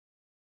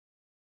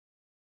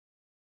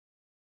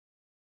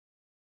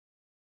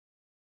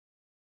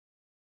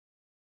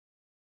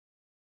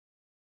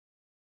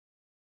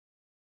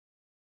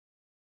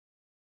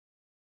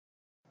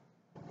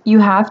You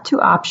have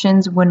two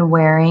options when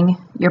wearing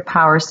your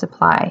power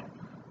supply.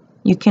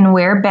 You can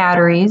wear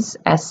batteries,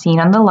 as seen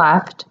on the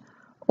left,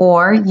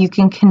 or you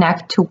can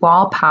connect to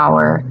wall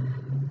power,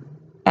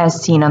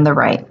 as seen on the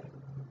right.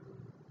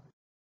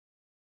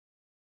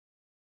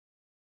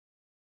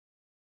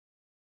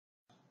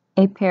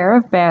 A pair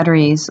of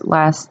batteries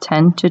lasts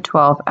 10 to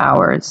 12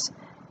 hours.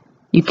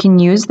 You can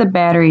use the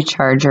battery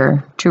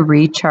charger to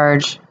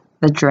recharge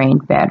the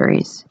drained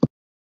batteries.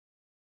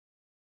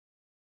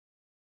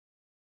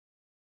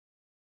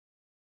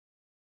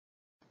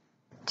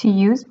 To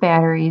use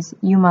batteries,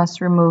 you must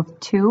remove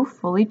two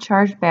fully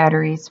charged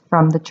batteries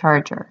from the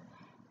charger.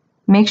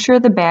 Make sure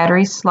the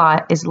battery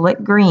slot is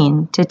lit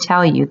green to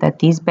tell you that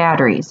these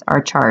batteries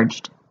are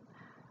charged.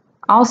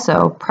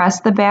 Also,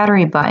 press the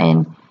battery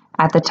button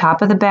at the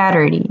top of the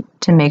battery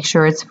to make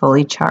sure it's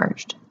fully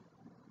charged.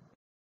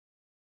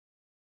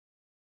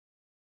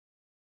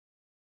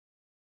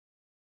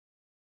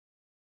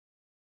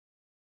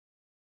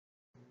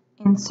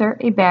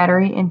 Insert a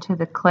battery into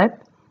the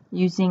clip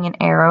using an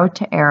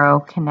arrow-to-arrow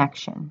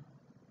connection.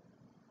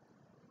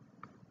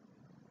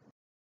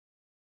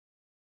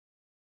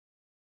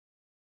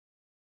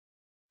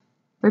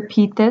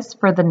 Repeat this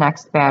for the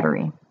next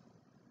battery.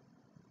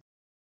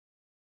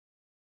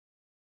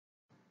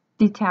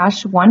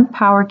 Detach one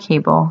power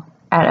cable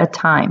at a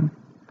time.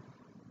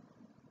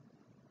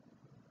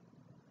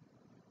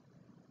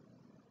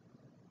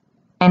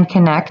 And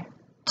connect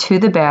to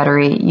the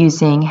battery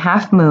using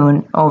half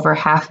moon over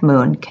half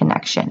moon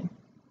connection.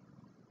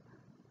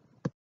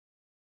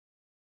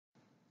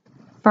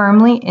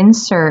 Firmly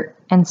insert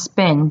and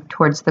spin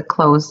towards the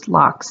closed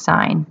lock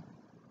sign.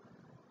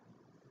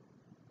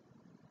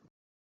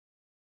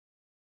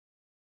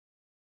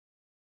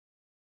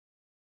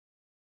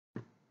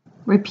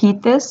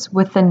 Repeat this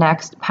with the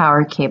next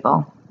power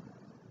cable.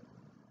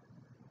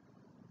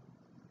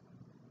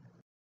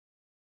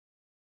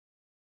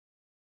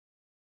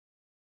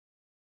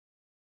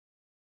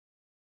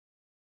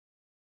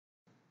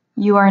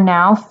 You are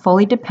now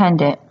fully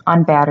dependent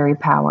on battery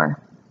power.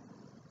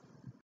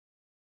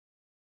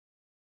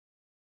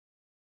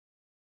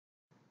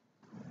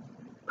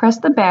 Press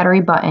the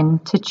battery button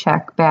to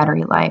check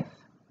battery life.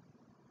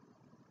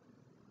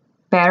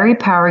 Battery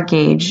power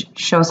gauge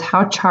shows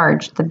how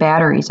charged the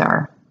batteries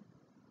are.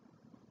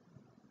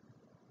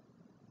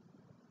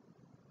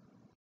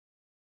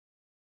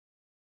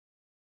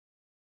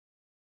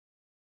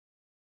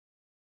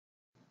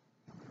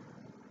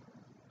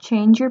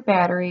 Change your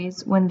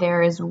batteries when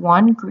there is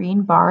one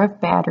green bar of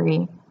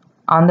battery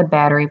on the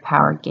battery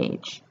power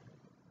gauge.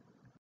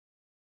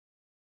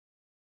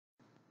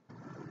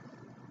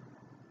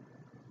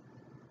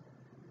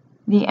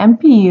 The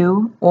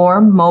MPU,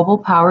 or mobile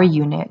power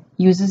unit,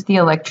 uses the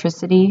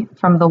electricity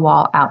from the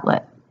wall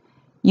outlet.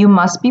 You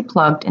must be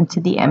plugged into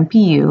the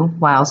MPU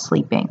while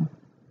sleeping.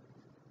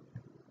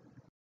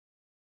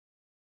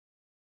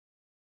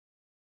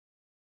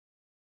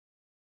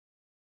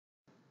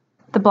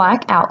 The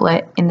black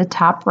outlet in the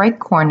top right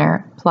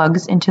corner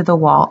plugs into the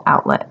wall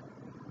outlet.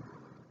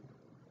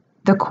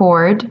 The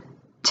cord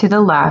to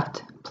the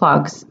left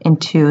plugs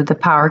into the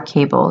power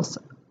cables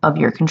of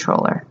your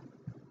controller.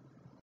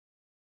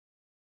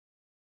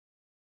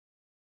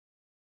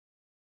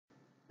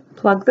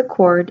 Plug the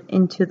cord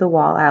into the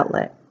wall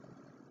outlet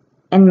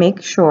and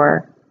make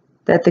sure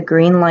that the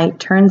green light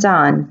turns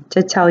on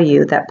to tell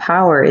you that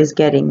power is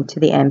getting to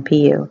the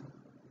MPU.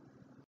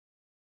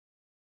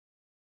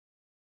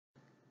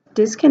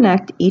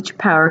 Disconnect each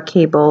power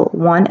cable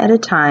one at a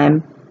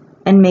time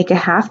and make a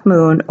half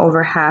moon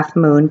over half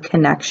moon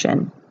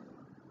connection.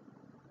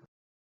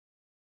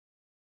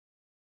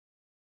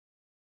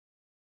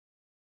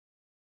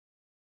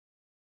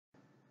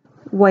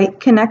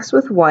 White connects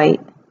with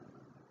white,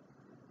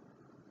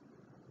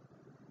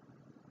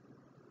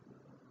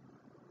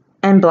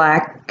 and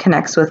black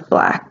connects with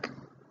black.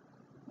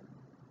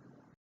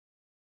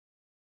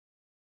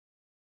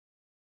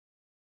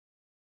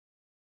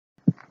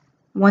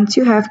 Once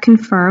you have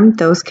confirmed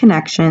those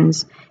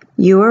connections,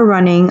 you are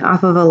running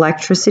off of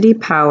electricity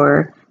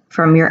power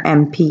from your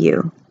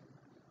MPU.